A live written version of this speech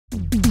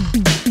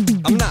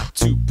I'm not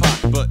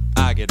Tupac, but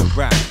I get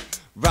around.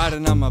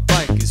 Riding on my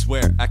bike is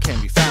where I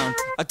can be found.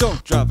 I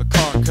don't drive a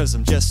car cause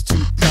I'm just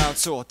too proud,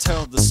 so I'll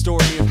tell the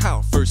story of how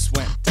it first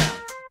went down.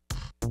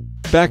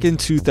 Back in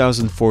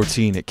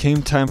 2014, it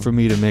came time for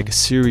me to make a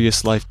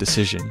serious life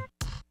decision.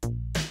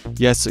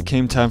 Yes, it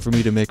came time for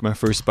me to make my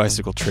first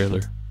bicycle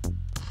trailer.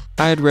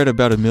 I had read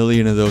about 1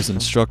 million of those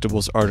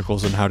Instructables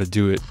articles on how to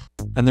do it,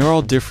 and they're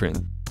all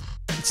different.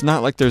 It's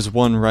not like there's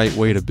one right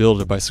way to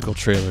build a bicycle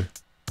trailer.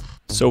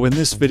 So in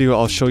this video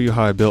I'll show you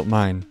how I built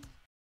mine.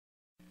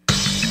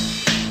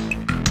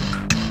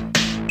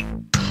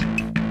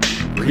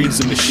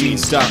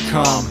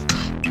 GreensandMachines.com.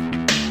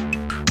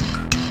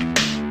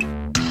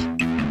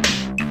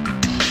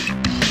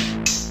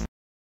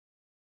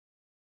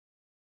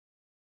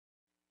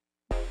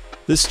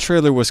 This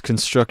trailer was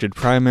constructed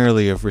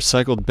primarily of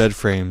recycled bed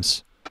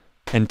frames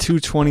and two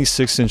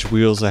 26-inch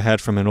wheels I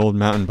had from an old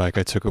mountain bike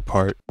I took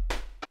apart,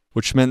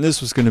 which meant this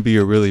was going to be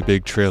a really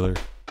big trailer.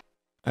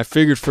 I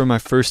figured for my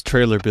first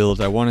trailer build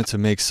I wanted to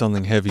make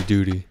something heavy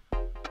duty.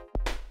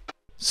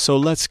 So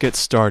let's get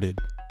started.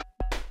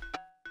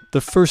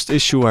 The first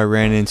issue I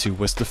ran into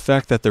was the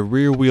fact that the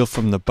rear wheel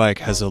from the bike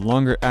has a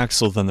longer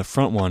axle than the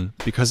front one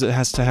because it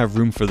has to have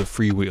room for the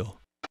freewheel.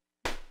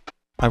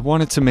 I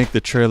wanted to make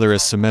the trailer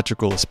as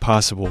symmetrical as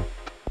possible,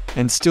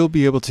 and still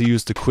be able to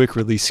use the quick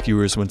release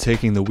skewers when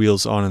taking the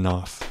wheels on and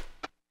off.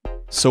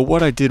 So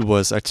what I did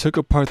was I took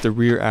apart the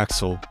rear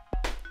axle,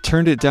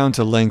 turned it down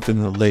to length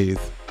in the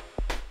lathe,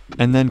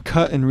 and then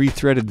cut and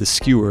rethreaded the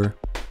skewer,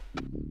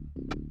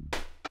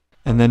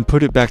 and then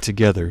put it back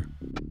together,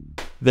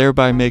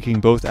 thereby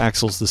making both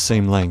axles the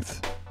same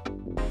length.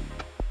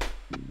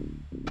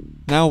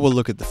 Now we'll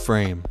look at the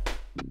frame.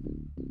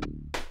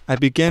 I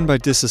began by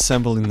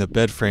disassembling the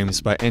bed frames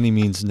by any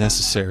means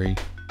necessary,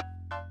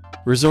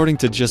 resorting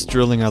to just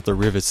drilling out the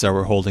rivets that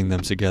were holding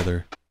them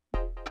together.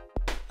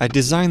 I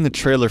designed the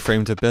trailer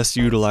frame to best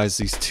utilize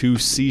these two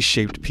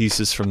C-shaped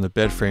pieces from the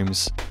bed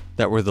frames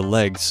that were the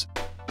legs,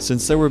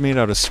 since they were made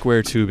out of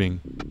square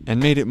tubing, and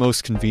made it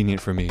most convenient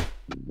for me.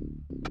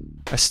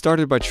 I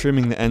started by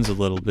trimming the ends a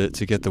little bit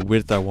to get the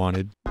width I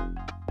wanted,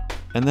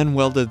 and then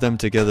welded them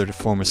together to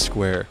form a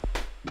square.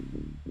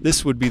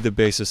 This would be the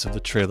basis of the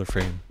trailer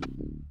frame.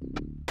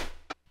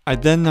 I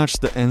then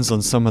notched the ends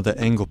on some of the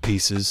angle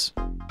pieces,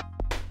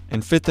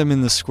 and fit them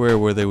in the square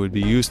where they would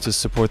be used to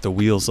support the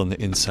wheels on the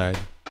inside.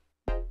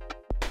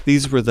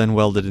 These were then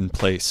welded in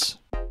place.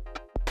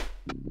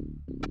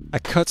 I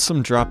cut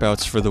some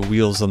dropouts for the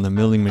wheels on the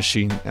milling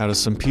machine out of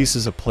some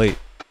pieces of plate,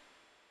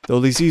 though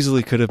these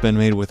easily could have been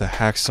made with a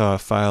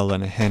hacksaw, file,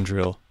 and a hand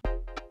drill.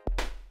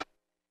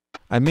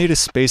 I made a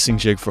spacing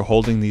jig for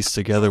holding these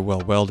together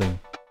while welding.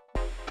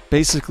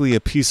 Basically a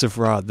piece of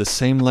rod the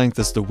same length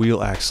as the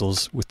wheel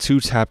axles with two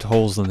tapped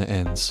holes in the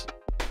ends.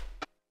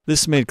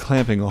 This made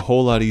clamping a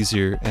whole lot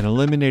easier and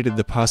eliminated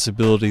the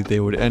possibility they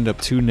would end up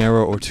too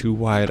narrow or too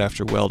wide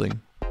after welding.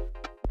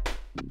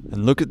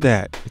 And look at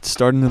that, it's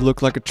starting to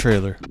look like a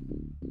trailer.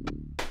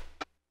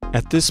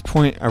 At this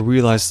point I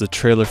realized the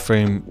trailer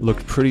frame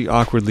looked pretty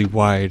awkwardly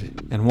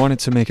wide and wanted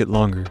to make it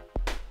longer.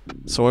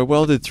 So I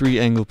welded 3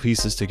 angle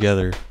pieces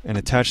together and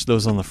attached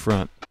those on the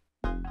front.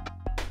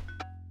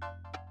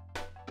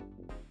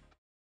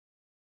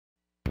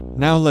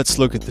 Now let's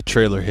look at the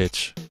trailer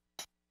hitch.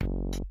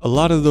 A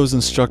lot of those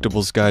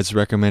Instructables guides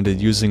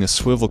recommended using a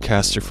swivel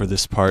caster for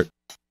this part,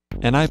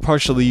 and I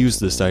partially used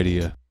this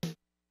idea.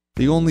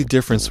 The only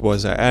difference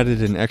was I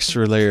added an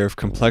extra layer of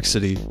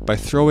complexity by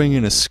throwing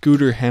in a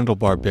scooter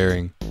handlebar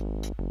bearing.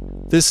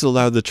 This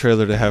allowed the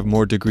trailer to have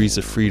more degrees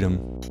of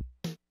freedom.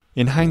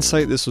 In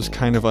hindsight this was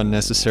kind of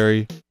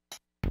unnecessary,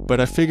 but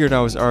I figured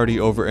I was already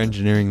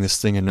over-engineering this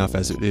thing enough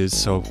as it is,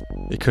 so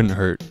it couldn't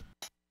hurt.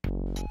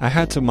 I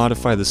had to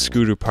modify the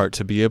scooter part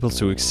to be able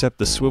to accept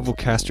the swivel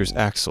caster's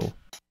axle.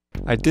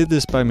 I did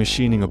this by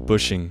machining a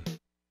bushing,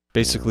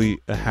 basically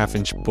a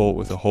 1/2-inch bolt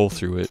with a hole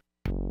through it,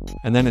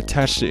 and then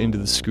attached it into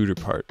the scooter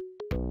part.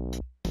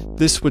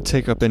 This would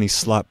take up any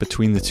slot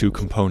between the two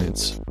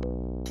components.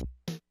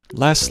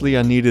 Lastly,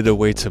 I needed a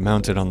way to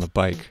mount it on the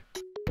bike.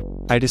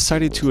 I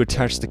decided to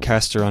attach the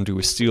caster onto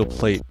a steel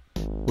plate,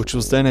 which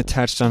was then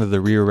attached onto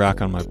the rear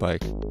rack on my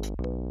bike.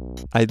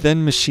 I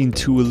then machined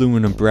 2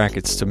 aluminum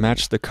brackets to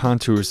match the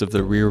contours of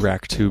the rear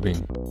rack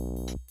tubing.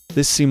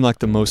 This seemed like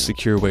the most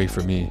secure way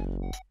for me.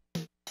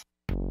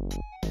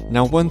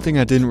 Now one thing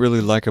I didn't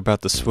really like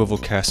about the swivel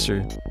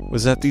caster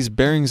was that these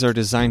bearings are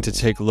designed to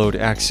take load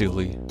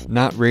axially,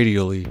 not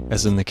radially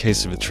as in the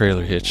case of a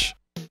trailer hitch.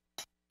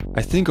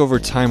 I think over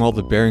time all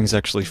the bearings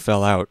actually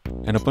fell out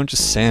and a bunch of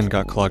sand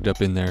got clogged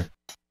up in there.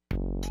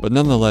 But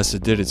nonetheless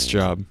it did its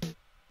job.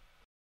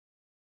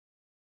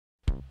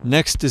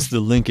 Next is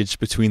the linkage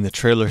between the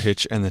trailer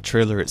hitch and the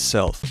trailer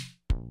itself.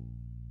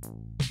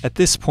 At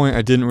this point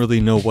I didn't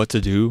really know what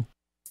to do,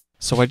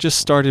 so I just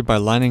started by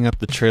lining up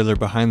the trailer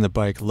behind the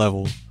bike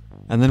level,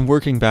 and then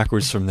working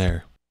backwards from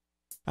there.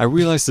 I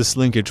realized this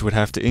linkage would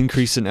have to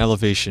increase in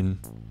elevation,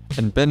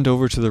 and bend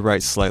over to the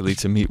right slightly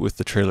to meet with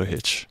the trailer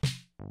hitch.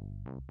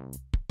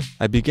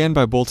 I began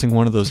by bolting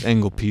one of those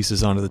angle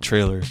pieces onto the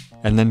trailer,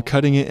 and then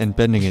cutting it and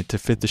bending it to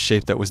fit the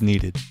shape that was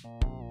needed.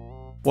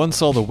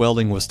 Once all the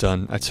welding was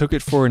done, I took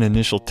it for an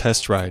initial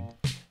test ride,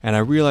 and I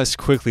realized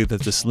quickly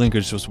that this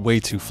linkage was way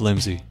too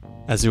flimsy,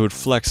 as it would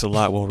flex a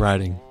lot while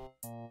riding.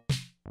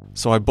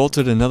 So I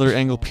bolted another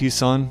angle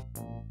piece on,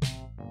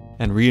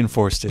 and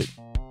reinforced it,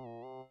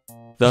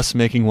 thus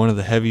making one of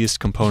the heaviest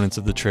components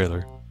of the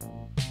trailer.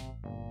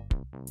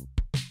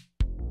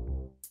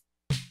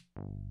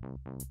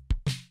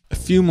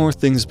 A few more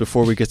things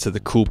before we get to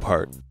the cool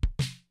part.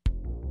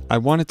 I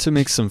wanted to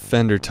make some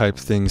fender type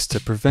things to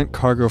prevent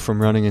cargo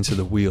from running into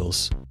the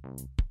wheels.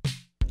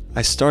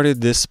 I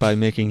started this by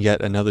making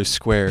yet another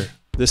square,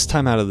 this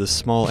time out of the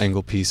small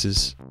angle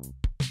pieces.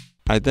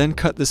 I then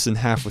cut this in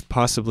half with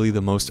possibly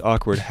the most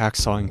awkward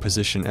hacksawing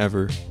position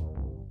ever,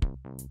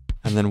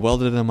 and then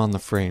welded them on the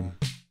frame.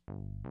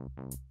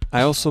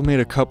 I also made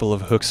a couple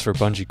of hooks for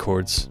bungee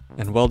cords,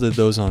 and welded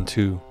those on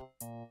too.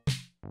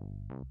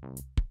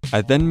 I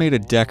then made a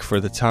deck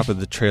for the top of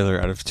the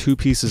trailer out of 2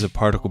 pieces of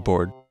particle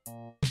board.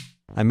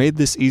 I made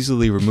this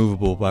easily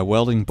removable by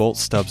welding bolt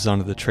stubs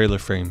onto the trailer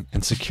frame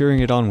and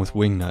securing it on with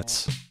wing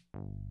nuts.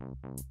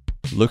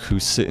 Look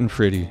who's sitting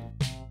pretty.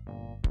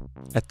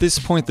 At this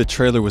point the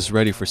trailer was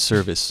ready for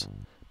service,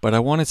 but I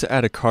wanted to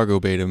add a cargo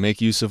bay to make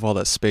use of all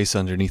that space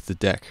underneath the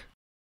deck.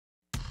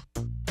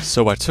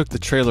 So I took the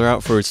trailer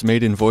out for its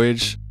maiden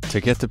voyage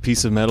to get the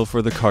piece of metal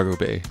for the cargo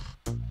bay.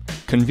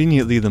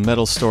 Conveniently, the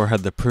metal store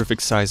had the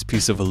perfect size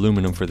piece of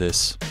aluminum for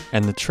this,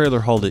 and the trailer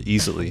hauled it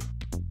easily.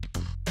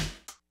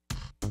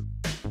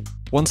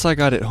 Once I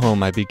got it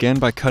home, I began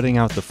by cutting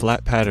out the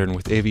flat pattern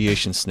with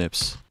aviation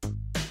snips.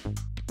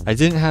 I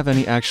didn't have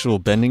any actual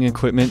bending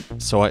equipment,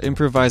 so I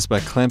improvised by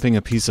clamping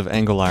a piece of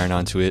angle iron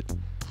onto it,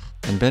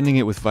 and bending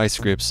it with vice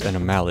grips and a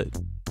mallet,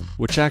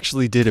 which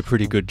actually did a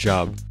pretty good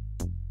job.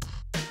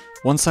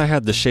 Once I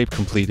had the shape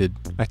completed,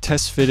 I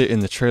test fit it in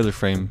the trailer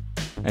frame,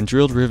 and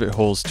drilled rivet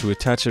holes to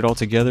attach it all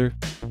together,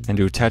 and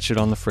to attach it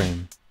on the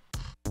frame.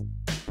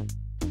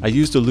 I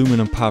used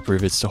aluminum pop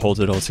rivets to hold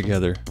it all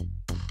together.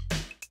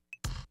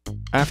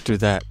 After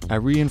that, I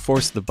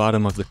reinforced the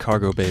bottom of the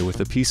cargo bay with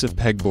a piece of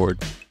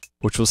pegboard,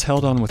 which was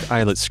held on with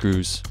eyelet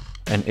screws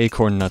and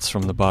acorn nuts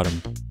from the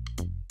bottom.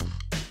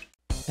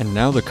 And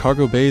now the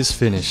cargo bay is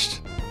finished.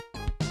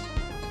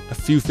 A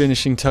few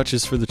finishing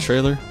touches for the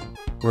trailer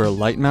were a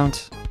light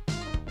mount,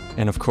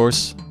 and of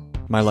course,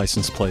 my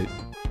license plate.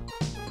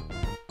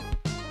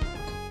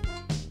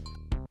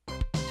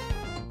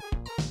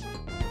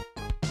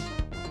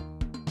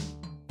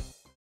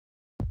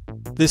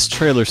 This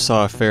trailer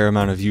saw a fair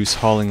amount of use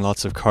hauling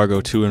lots of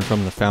cargo to and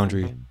from the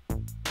foundry.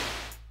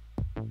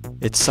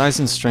 Its size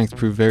and strength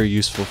proved very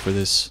useful for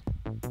this.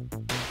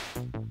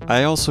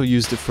 I also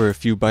used it for a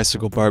few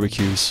bicycle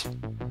barbecues.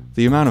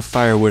 The amount of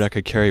firewood I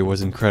could carry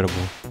was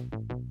incredible.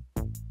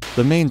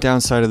 The main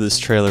downside of this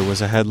trailer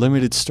was I had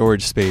limited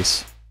storage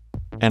space,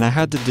 and I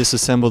had to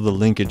disassemble the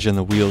linkage and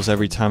the wheels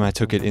every time I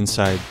took it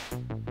inside.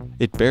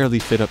 It barely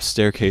fit up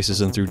staircases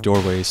and through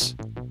doorways.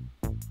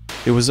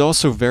 It was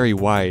also very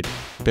wide,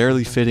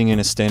 barely fitting in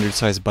a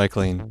standard-sized bike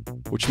lane,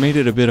 which made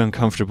it a bit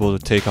uncomfortable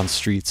to take on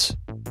streets.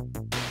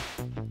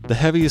 The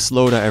heaviest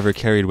load I ever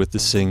carried with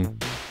this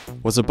thing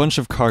was a bunch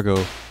of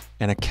cargo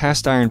and a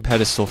cast iron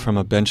pedestal from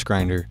a bench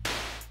grinder.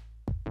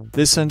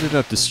 This ended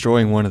up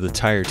destroying one of the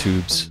tire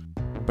tubes,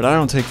 but I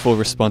don't take full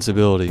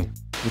responsibility.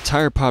 The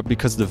tire popped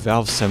because the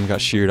valve stem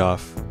got sheared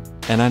off,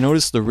 and I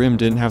noticed the rim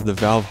didn't have the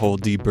valve hole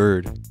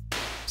deburred,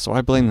 so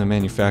I blame the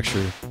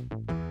manufacturer.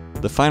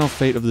 The final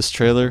fate of this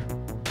trailer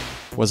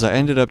was I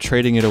ended up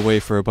trading it away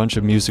for a bunch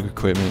of music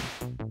equipment.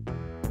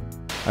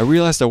 I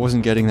realized I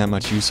wasn't getting that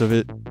much use of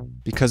it,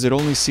 because it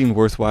only seemed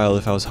worthwhile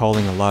if I was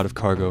hauling a lot of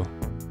cargo.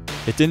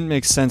 It didn't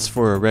make sense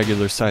for a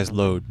regular sized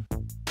load.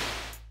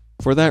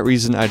 For that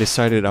reason, I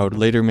decided I would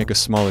later make a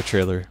smaller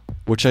trailer,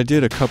 which I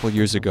did a couple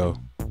years ago,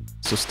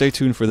 so stay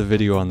tuned for the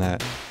video on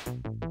that.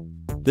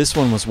 This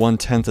one was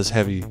 1/10 as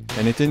heavy,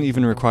 and it didn't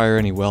even require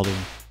any welding.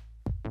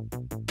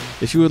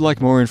 If you would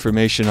like more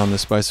information on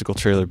this bicycle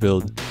trailer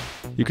build,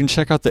 you can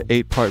check out the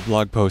 8-part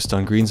blog post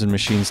on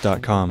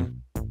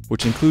greensandmachines.com,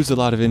 which includes a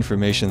lot of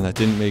information that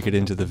didn't make it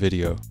into the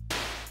video.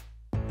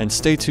 And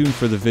stay tuned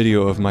for the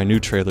video of my new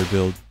trailer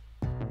build.